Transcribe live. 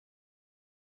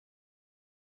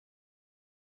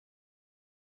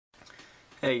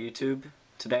Hey YouTube,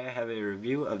 today I have a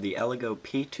review of the Elago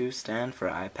P2 Stand for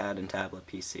iPad and tablet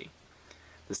PC.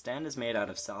 The stand is made out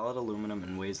of solid aluminum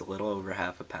and weighs a little over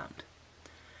half a pound.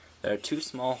 There are two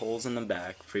small holes in the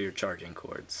back for your charging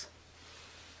cords.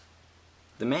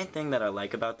 The main thing that I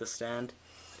like about the stand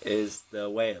is the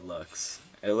way it looks.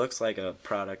 It looks like a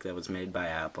product that was made by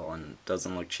Apple and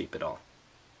doesn't look cheap at all.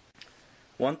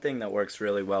 One thing that works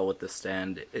really well with the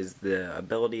stand is the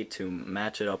ability to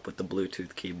match it up with the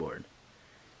Bluetooth keyboard.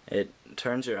 It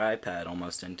turns your iPad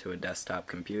almost into a desktop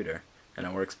computer, and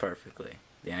it works perfectly.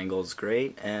 The angle is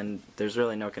great, and there's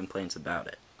really no complaints about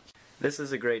it. This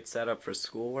is a great setup for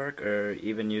schoolwork or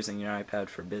even using your iPad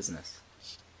for business.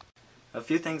 A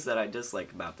few things that I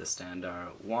dislike about this stand are,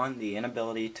 1. The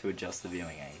inability to adjust the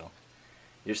viewing angle.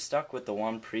 You're stuck with the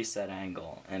one preset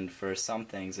angle, and for some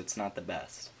things it's not the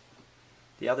best.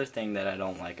 The other thing that I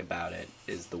don't like about it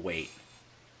is the weight.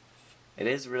 It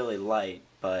is really light,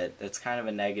 but it's kind of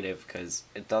a negative because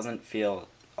it doesn't feel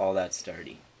all that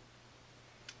sturdy.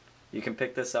 You can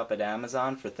pick this up at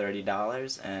Amazon for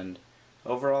 $30, and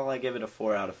overall I give it a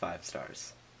 4 out of 5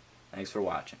 stars. Thanks for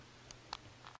watching.